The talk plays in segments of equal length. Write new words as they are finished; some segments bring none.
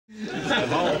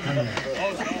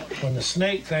When the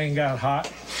snake thing got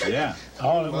hot, yeah,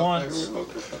 all at once,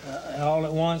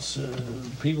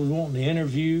 people wanting the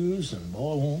interviews, and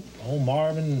boy, old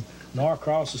Marvin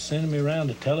Norcross was sending me around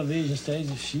to television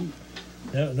stations. Shoot,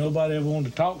 nobody ever wanted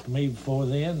to talk to me before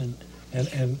then,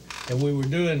 and we were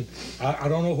doing. I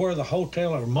don't know where the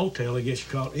hotel or motel, I guess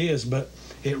you call it, is, but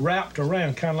it wrapped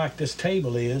around kind of like this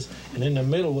table is, and in the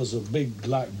middle was a big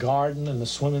like garden and the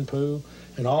swimming pool,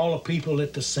 and all the people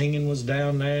at the singing was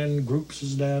down there, and groups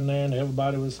was down there, and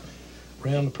everybody was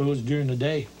around the pools during the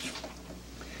day.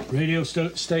 Radio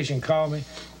station called me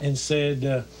and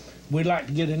said, we'd like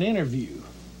to get an interview.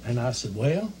 And I said,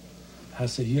 well,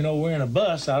 you know, we're in a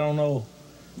bus. I don't know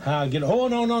how I get. Oh,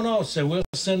 no. Said, we'll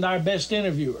send our best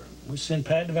interviewer. We send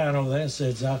Pat Devine over there and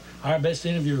says, our best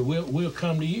interviewer, we'll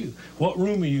come to you. What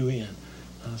room are you in?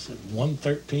 I said,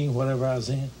 113, whatever I was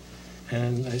in.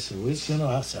 And they said, well, you know,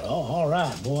 I said, oh, all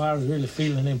right. Boy, I was really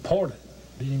feeling important.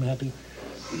 Didn't even have to.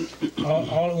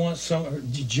 All at once,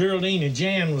 Geraldine and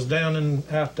Jan was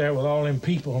out there with all them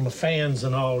people on the fans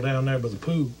and all down there by the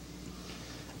pool.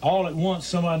 All at once,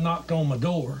 somebody knocked on my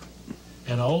door,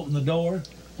 and I opened the door,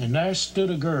 and there stood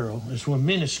a girl. It's when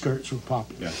miniskirts were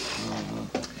popular. Yeah.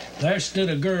 There stood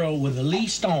a girl with the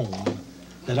least on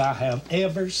that I have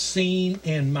ever seen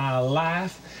in my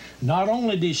life. Not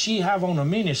only did she have on a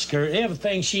miniskirt,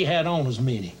 everything she had on was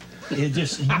mini. It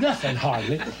just nothing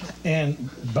hardly, and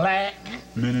black.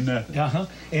 Mini nothing.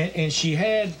 And she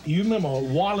had, you remember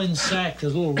Wollensak,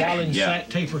 those little Wollensak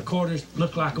tape recorders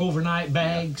look like overnight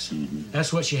bags?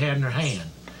 That's what she had in her hand.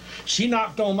 She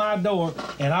knocked on my door,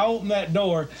 and I opened that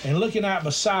door, and looking out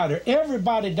beside her,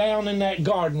 everybody down in that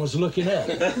garden was looking up.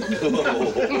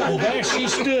 And there she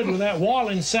stood with that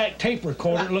Wollensak tape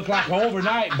recorder. It looked like an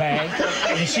overnight bag.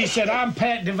 And she said, I'm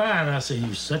Pat Devine. I said,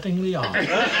 you certainly are.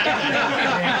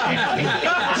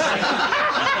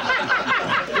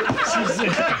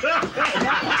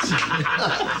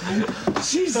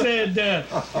 She said,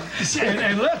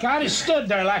 and look, I just stood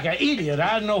there like an idiot.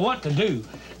 I didn't know what to do.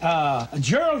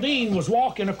 Geraldine was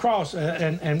walking across,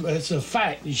 and it's a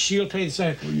fact, she'll tell you the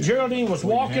same. Geraldine was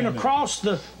walking across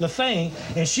the thing,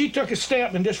 and she took a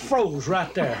step and just froze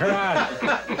right there. Her eyes,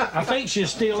 I think she was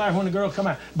still there when the girl come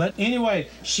out. But anyway,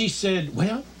 she said,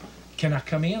 well, can I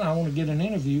come in? I want to get an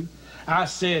interview. I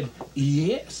said,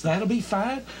 yes, that'll be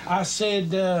fine. I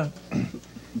said, do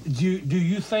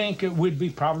you think it would be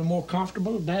probably more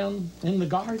comfortable down in the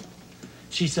garden?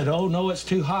 She said, oh, no, it's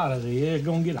too hot. I said, yeah, it's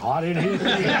going to get hot in here.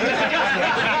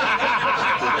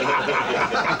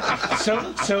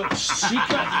 So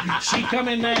she come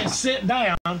in there and sit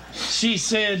down. She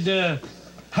said,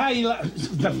 how you like,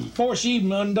 before she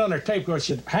even undone her tape recorder,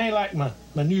 she said, how you like my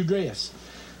new dress?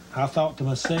 I thought to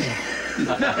myself, don't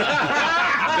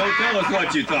tell us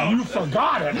what you thought. You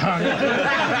forgot it, honey.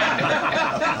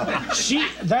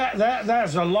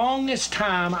 That's the longest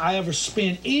time I ever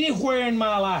spent anywhere in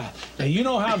my life. Now, you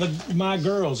know how my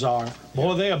girls are.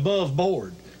 Boy, they're above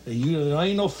board. There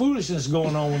ain't no foolishness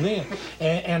going on with them.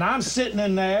 And I'm sitting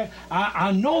in there.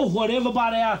 I know what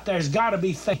everybody out there's got to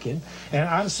be thinking. And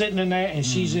I'm sitting in there, and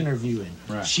she's interviewing.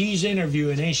 Right. She's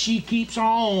interviewing, and she keeps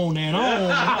on and on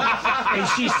and on. And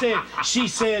she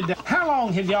said, how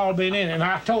long have y'all been in? And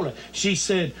I told her. She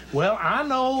said, well, I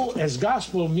know as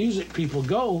gospel music people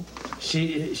go.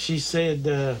 She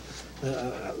said,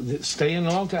 staying a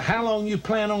long time. How long you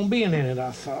plan on being in it?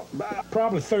 I thought,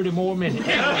 probably 30 more minutes.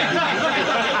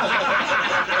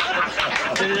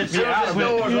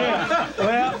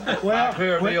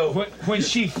 When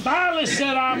she finally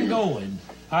said, I'm going,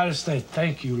 I just think,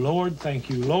 thank you, Lord,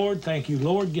 thank you, Lord, thank you,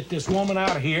 Lord. Get this woman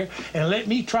out of here and let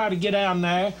me try to get down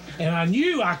there. And I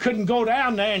knew I couldn't go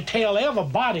down there and tell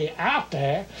everybody out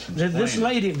there that this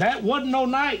lady, that wasn't no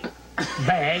night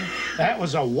bag. That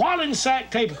was a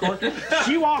Wollensak tape recorder.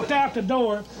 She walked out the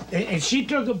door, and she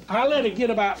took I let her get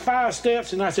about 5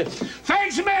 steps, and I said,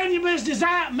 thanks a man, you Miss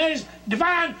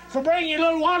Devine, for bringing your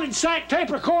little Wollensak tape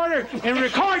recorder and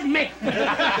recording me.